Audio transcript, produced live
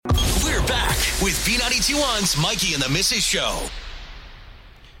with B92.1's Mikey and the Mrs. Show.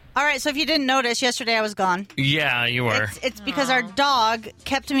 All right, so if you didn't notice, yesterday I was gone. Yeah, you were. It's because our dog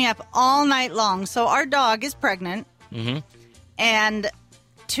kept me up all night long. So our dog is pregnant, and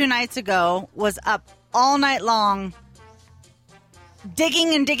 2 nights ago was up all night long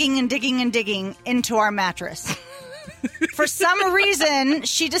digging and digging and digging and digging into our mattress. For some reason,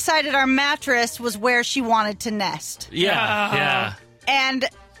 she decided our mattress was where she wanted to nest. Yeah. And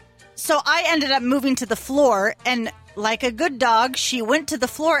so I ended up moving to the floor, and like a good dog, she went to the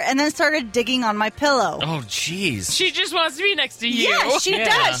floor and then started digging on my pillow. Oh, jeez. She just wants to be next to you. Yeah, she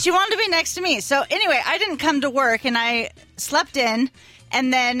does. She wanted to be next to me. So anyway, I didn't come to work, and I slept in,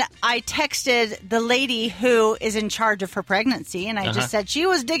 and then I texted the lady who is in charge of her pregnancy, and I just said she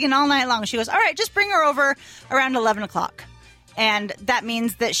was digging all night long. She goes, all right, just bring her over around 11 o'clock. And that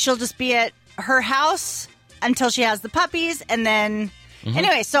means that she'll just be at her house until she has the puppies, and then...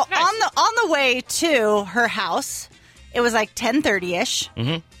 Anyway, so on the way to her house... It was like 10:30-ish.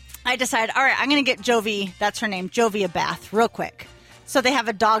 I decided, all right, I'm going to get Jovi, that's her name, Jovi, a bath real quick. So they have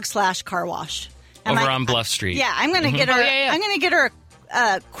a dog/car wash. Over on Bluff Street. Yeah, I'm going to get her. I'm going to get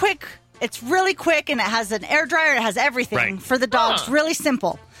her quick. It's really quick, and it has an air dryer. It has everything for the dogs. Really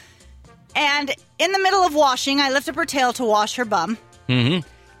simple. And in the middle of washing, I lift up her tail to wash her bum.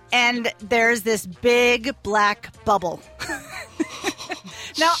 And there's this big black bubble.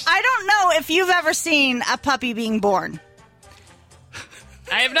 Now, I don't know if you've ever seen a puppy being born.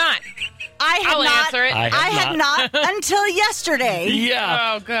 I have not. I'll answer it. I had not until yesterday.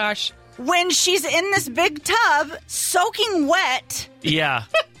 Yeah. Oh, gosh. When she's in this big tub, soaking wet, Yeah.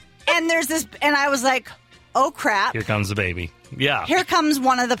 and there's this, and I was like, oh crap. Here comes the baby. Yeah. Here comes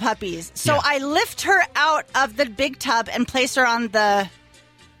one of the puppies. So I lift her out of the big tub and place her on the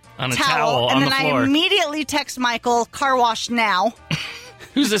on a towel on and the then floor. I immediately text Michael, car wash now.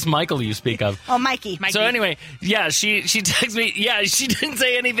 Who's this Michael you speak of? Oh, Mikey. So anyway, yeah, she texted me. Yeah, she didn't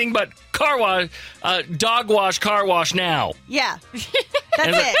say anything but car wash, dog wash, car wash now. Yeah. That's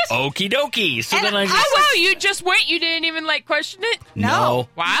And I was it. like, okie dokie. So And then I just... Oh, wow, you just went. You didn't even, question it? No.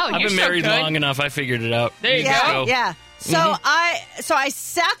 Wow, I've you're been so married good. long enough. I figured it out. There you yeah, go. Yeah. So I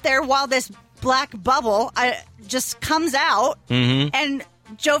sat there while this black bubble just comes out, and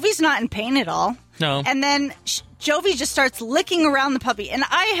Jovi's not in pain at all. No. And then Jovi just starts licking around the puppy. And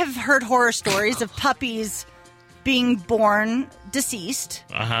I have heard horror stories of puppies being born deceased.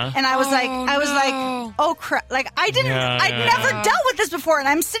 And I was like, oh crap. Like I didn't, I'd never dealt with this before. And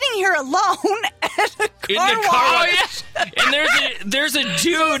I'm sitting here alone at a In car the car wash. wash. And there's a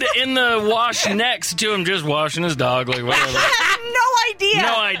dude in the wash next to him just washing his dog. Like, whatever. I had no idea.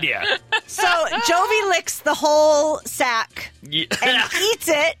 No idea. So Jovi licks the whole sack Yeah. and eats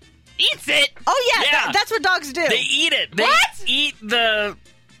it. Eats it. Oh, yeah. Yeah. That's what dogs do. They eat it. They What? eat the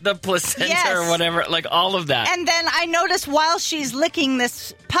placenta Yes. or whatever, like all of that. And then I noticed while she's licking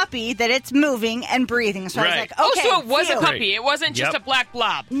this puppy that it's moving and breathing. So I was Right. like, Oh, okay. so it was a phew. puppy. It wasn't just Yep. a black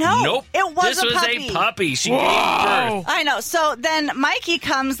blob. No, Nope. it was this a was puppy. a puppy. She gave birth. I know. So then Mikey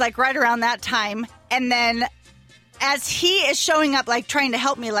comes right around that time. And then as he is showing up, trying to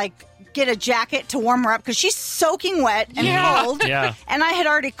help me, get a jacket to warm her up because she's soaking wet and cold. Yeah. And I had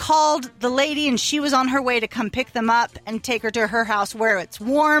already called the lady, and she was on her way to come pick them up and take her to her house where it's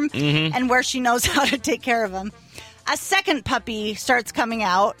warm and where she knows how to take care of them. A second puppy starts coming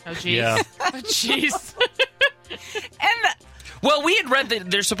out. Oh, jeez. Yeah. Oh, jeez. And Well, we had read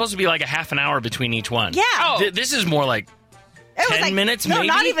that there's supposed to be a half an hour between each one. yeah. Oh. This is more like It was 10 minutes, No, maybe?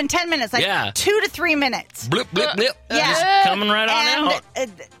 not even 10 minutes. 2 to 3 minutes. blip, blip, blip. Yeah. Just coming right on out.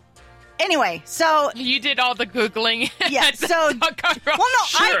 And anyway, so You did all the Googling. yeah, at the so dog car wash. well, no,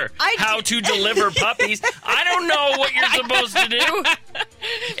 Sure. I How to deliver puppies. I don't know what you're supposed to do.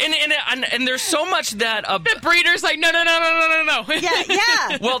 And there's so much that The breeder's like, no.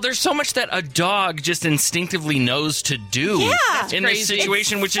 yeah. well, there's so much that a dog just instinctively knows to do Yeah. That's in this crazy.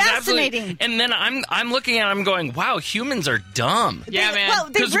 situation, It's which is absolutely. fascinating. And then I'm looking at it, I'm going, wow, humans are dumb. Yeah, man. Well,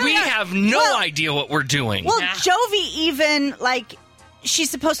 they Because really we are. have no Well, idea what we're doing. Well, Yeah. Jovi even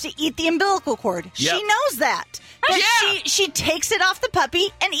she's supposed to eat the umbilical cord. Yep. She knows that. But Yeah. she takes it off the puppy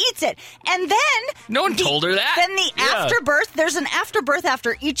and eats it. And then No one told her that. Then the Yeah. afterbirth, there's an afterbirth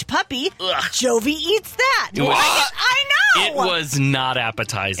after each puppy. Ugh. Jovi eats that. It was- I know. It was not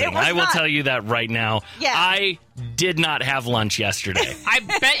appetizing. It was I will not. tell you that right now. Yeah. I did not have lunch yesterday. I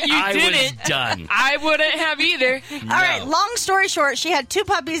bet you I didn't. was done. I wouldn't have either. All right, long story short, she had 2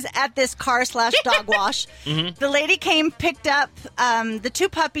 puppies at this car/dog wash. The lady came, picked up the 2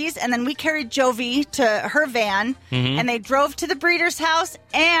 puppies, and then we carried Jovi to her van, and they drove to the breeder's house,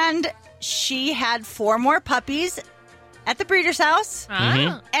 and she had 4 more puppies at the breeder's house.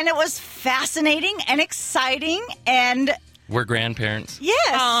 Ah. And it was fascinating and exciting. And We're grandparents. yes,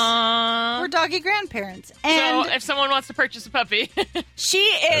 Aw. we're doggy grandparents. And So if someone wants to purchase a puppy, she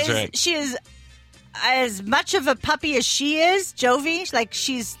is right. she is as much of a puppy as she is, Jovi. Like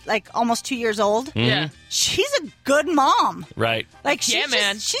she's like almost 2 years old. yeah, She's a good mom. Right. Like she's Yeah, just,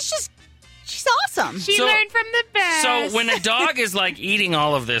 man. she's awesome. she So- learned from the best. So when a dog is like eating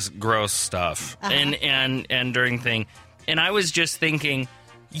all of this gross stuff and during thing, and I was just thinking,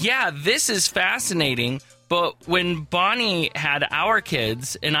 yeah, this is fascinating. But when Bonnie had our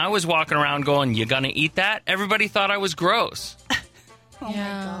kids and I was walking around going, "You gonna eat that?" Everybody thought I was gross.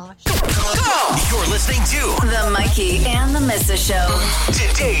 yeah. You're listening to The Mikey and the Mrs. Show.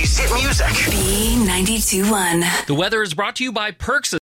 today's hit music. B92.1. The weather is brought to you by Perks.